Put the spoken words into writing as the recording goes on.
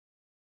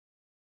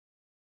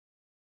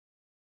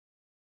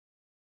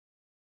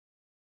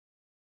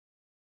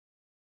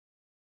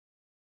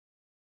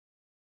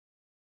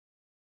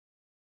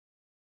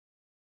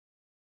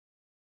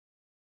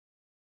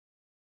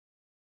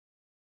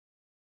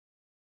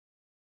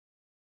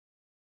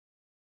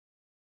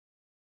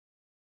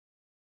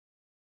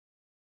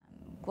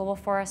Global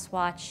Forest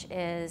Watch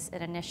is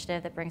an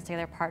initiative that brings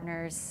together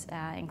partners,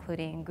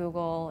 including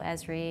Google,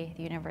 Esri,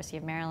 the University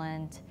of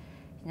Maryland,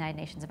 United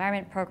Nations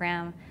Environment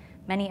Program,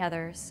 many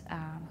others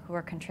who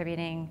are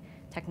contributing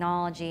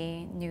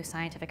technology, new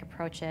scientific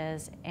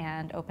approaches,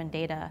 and open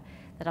data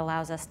that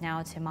allows us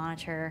now to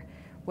monitor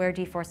where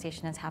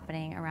deforestation is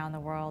happening around the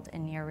world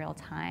in near real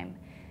time.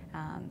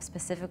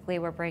 Specifically,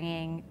 we're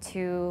bringing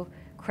two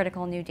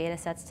critical new data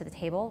sets to the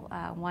table.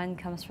 One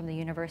comes from the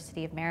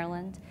University of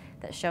Maryland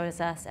that shows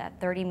us at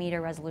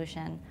 30-meter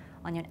resolution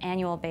on an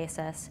annual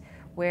basis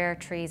where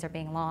trees are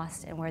being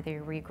lost and where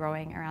they're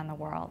regrowing around the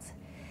world.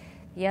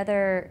 The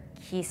other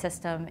key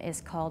system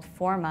is called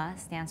FORMA,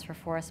 stands for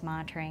Forest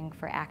Monitoring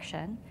for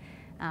Action.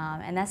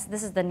 And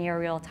this is the near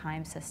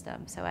real-time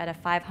system. So at a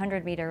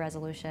 500-meter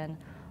resolution,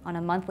 on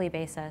a monthly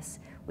basis,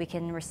 we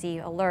can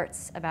receive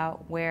alerts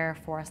about where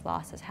forest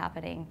loss is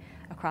happening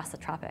across the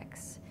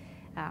tropics.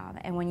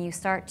 And when you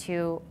start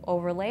to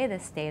overlay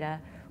this data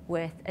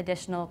with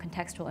additional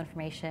contextual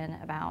information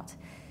about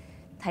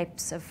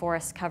types of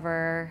forest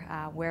cover,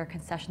 where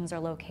concessions are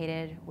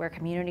located, where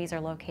communities are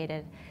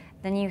located,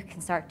 then you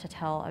can start to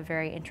tell a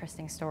very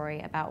interesting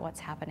story about what's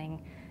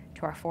happening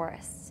to our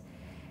forests.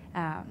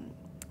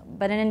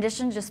 But in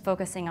addition to just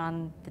focusing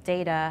on the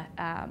data,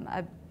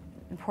 an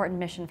important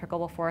mission for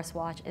Global Forest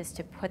Watch is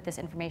to put this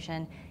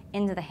information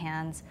into the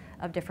hands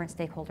of different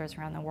stakeholders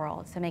around the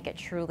world to make it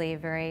truly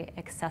very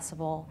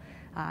accessible,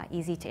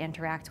 easy to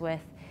interact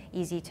with,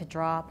 easy to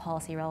draw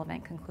policy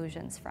relevant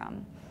conclusions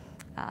from.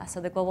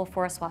 So the Global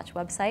Forest Watch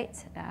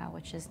website,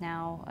 which is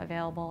now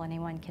available,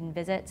 anyone can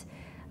visit,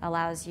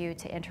 allows you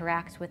to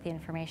interact with the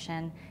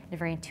information in a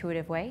very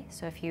intuitive way.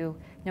 So if you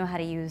know how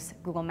to use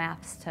Google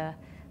Maps to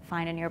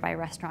find a nearby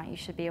restaurant, you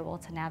should be able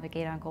to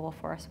navigate on Global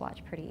Forest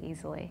Watch pretty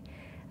easily.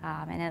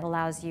 And it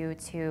allows you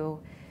to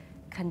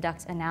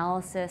conduct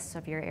analysis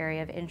of your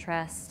area of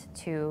interest,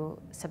 to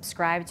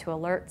subscribe to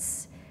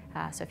alerts.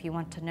 So if you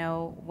want to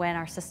know when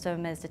our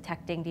system is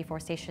detecting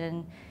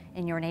deforestation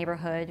in your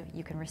neighborhood,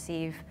 you can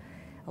receive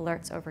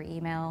alerts over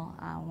email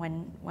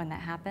when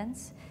that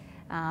happens.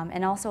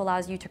 And also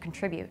allows you to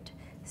contribute.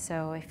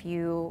 So if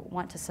you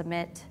want to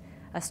submit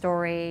a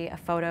story, a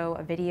photo,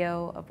 a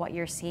video of what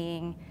you're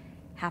seeing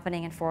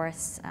happening in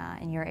forests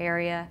in your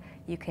area,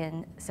 you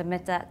can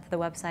submit that to the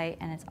website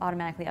and it's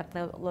automatically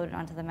uploaded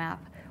onto the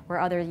map where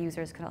other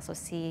users can also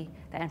see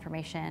that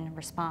information,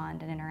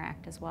 respond, and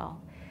interact as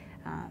well.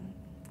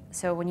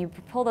 So when you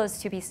pull those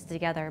two pieces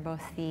together,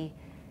 both the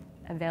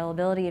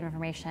availability of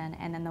information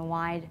and then the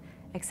wide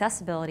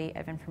accessibility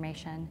of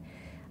information,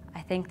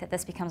 I think that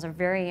this becomes a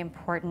very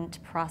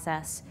important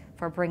process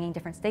for bringing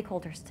different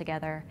stakeholders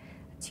together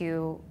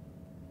to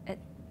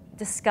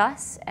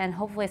discuss and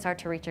hopefully start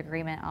to reach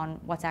agreement on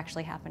what's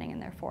actually happening in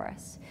their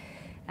forests.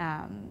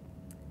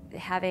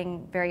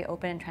 Having very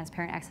open and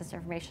transparent access to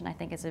information, I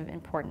think, is an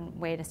important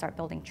way to start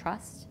building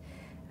trust,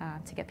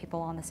 to get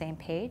people on the same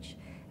page.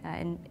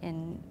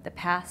 In the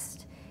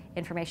past,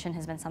 information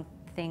has been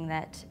something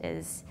that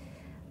is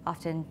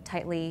often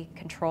tightly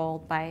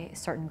controlled by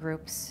certain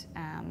groups,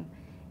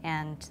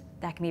 and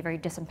that can be very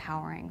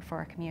disempowering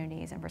for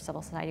communities and for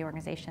civil society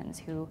organizations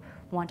who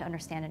want to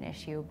understand an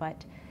issue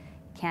but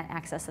can't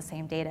access the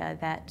same data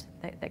that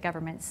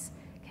governments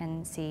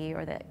can see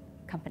or that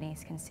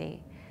companies can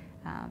see.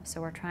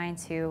 So we're trying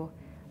to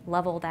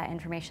level that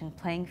information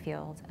playing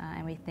field,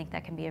 and we think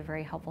that can be a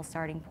very helpful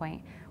starting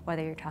point,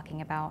 whether you're talking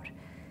about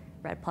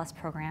REDD+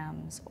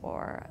 programs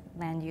or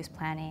land use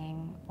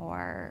planning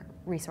or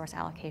resource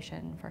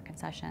allocation for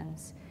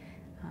concessions.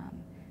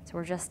 So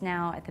we're just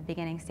now at the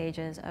beginning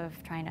stages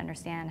of trying to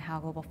understand how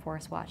Global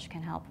Forest Watch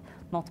can help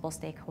multiple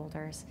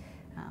stakeholders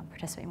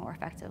participate more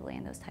effectively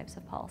in those types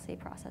of policy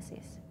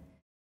processes.